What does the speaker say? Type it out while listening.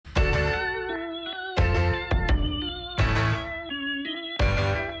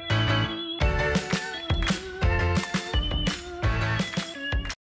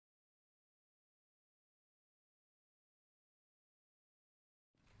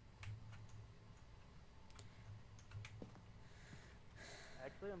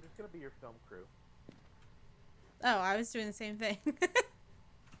Actually, I'm just gonna be your film crew. Oh, I was doing the same thing.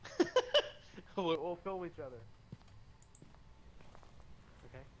 We'll film each other.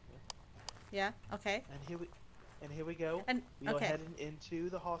 Okay. Yeah. Okay. And here we go. And We are okay. heading into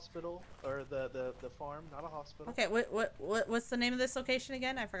the hospital or the farm, not a hospital. Okay. What's the name of this location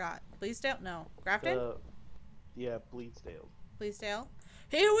again? I forgot. Bleasdale? No. Grafton? Yeah, Bleasdale. Bleasdale.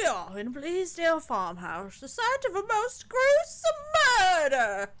 Here we are in Bleasdale Farmhouse, the site of a most gruesome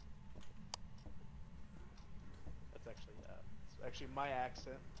murder. That's actually my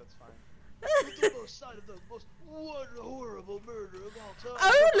accent. That's fine. It's the site of the most horrible murder of all time.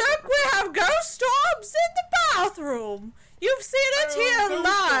 Oh, look, we have ghost orbs in the bathroom. You've seen it here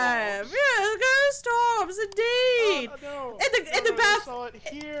live. Yeah, ghost orbs, indeed. No, in the bath. Saw it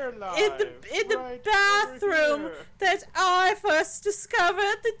here live. In the bathroom that I first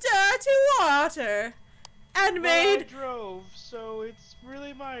discovered the dirty water, and I drove, so it's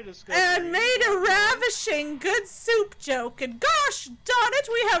really my discovery. And made a ravishing good soup joke, and gosh darn it,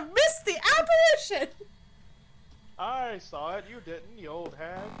 we have missed the apparition. I saw it, you didn't, you old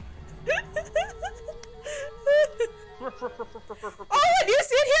hag. Oh, and you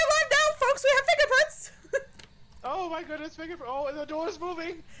see it here live now, folks. We have fingerprints. Oh my goodness, fingerprint! Oh, and the door is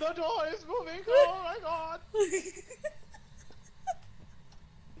moving. The door is moving. Oh my god.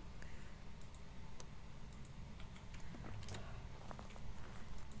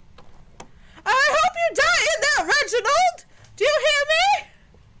 I hope you die in there, Reginald! Do you hear me?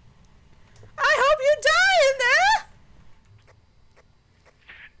 I hope you die in there!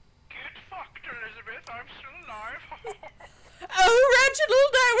 Get fucked, Elizabeth. I'm still alive. Oh,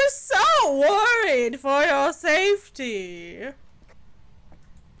 Reginald, I was so worried for your safety. Elizabeth,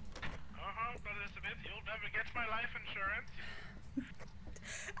 you'll never get my life insurance.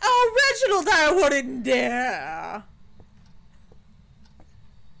 Oh, Reginald, I wouldn't dare.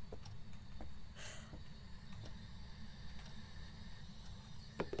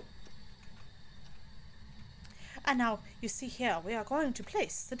 And now, you see here, we are going to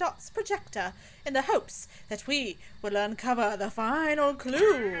place the DOTS projector in the hopes that we will uncover the final clue.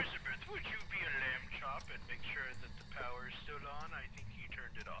 Elizabeth, would you be a lamb chop and make sure that the power is still on? I think he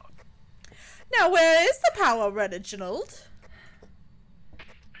turned it off. Now, where is the power, Reginald?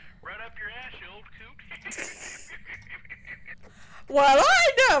 Right up your ass, you old coot. Well,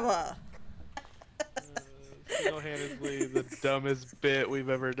 I never. Single-handedly the dumbest bit we've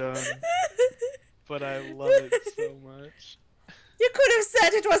ever done. But I love it so much. You could have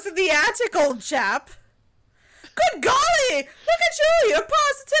said it was in the attic, old chap. Good golly! Look at you! You're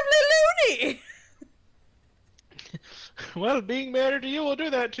positively loony! Well, being married to you will do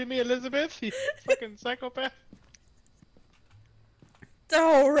that to me, Elizabeth. You fucking psychopath.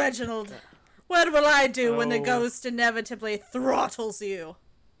 Oh, Reginald. What will I do when the Oh. ghost inevitably throttles you?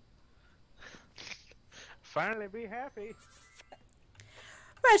 Finally be happy.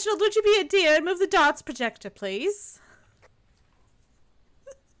 Reginald, would you be a dear and move the DOTS projector, please?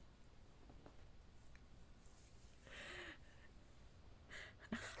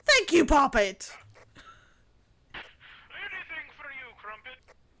 Thank you, Poppet. Anything for you, Crumpet.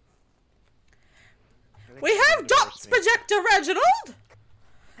 We have DOTS projector, Reginald!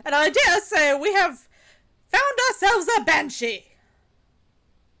 And I dare say we have found ourselves a banshee.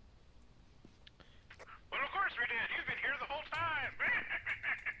 Well, of course we did. You've been here the whole time.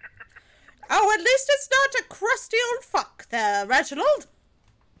 Oh, at least it's not a crusty old fuck there, Reginald.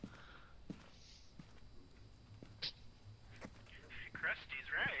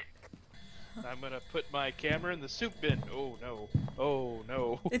 Krusty's right. I'm gonna put my camera in the soup bin. Oh no. Oh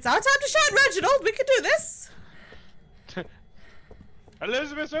no. It's our time to shine, Reginald. We can do this.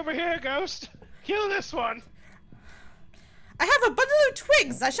 Elizabeth's over here, ghost. Kill this one. I have a bundle of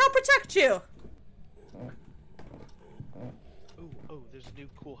twigs. I shall protect you. Oh, there's a new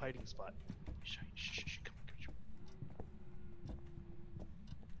cool hiding spot. Shh, shh, shh, come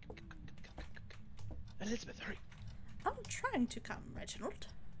on. Elizabeth, hurry. I'm trying to come, Reginald.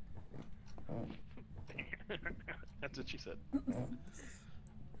 That's what she said.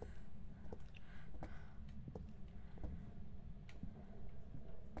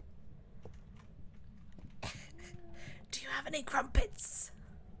 Do you have any crumpets?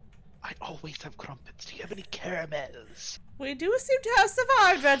 I always have crumpets. Do you have any caramels? We do seem to have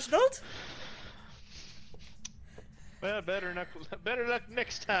survived, Reginald. Well, better luck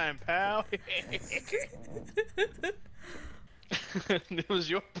next time, pal. It was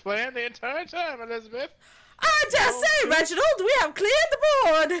your plan the entire time, Elizabeth. I dare say, Reginald, we have cleared the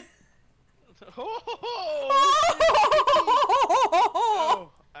board.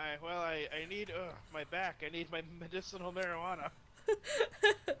 I need my back. I need my medicinal marijuana.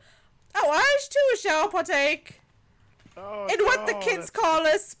 Oh, I too shall partake Oh, in what the no, kids that's- call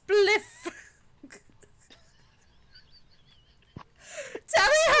a spliff.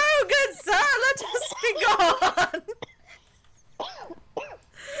 Tally ho, good sir, let us be gone.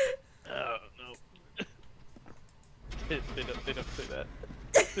 Oh no. They don't say that.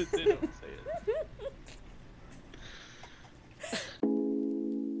 They don't say it.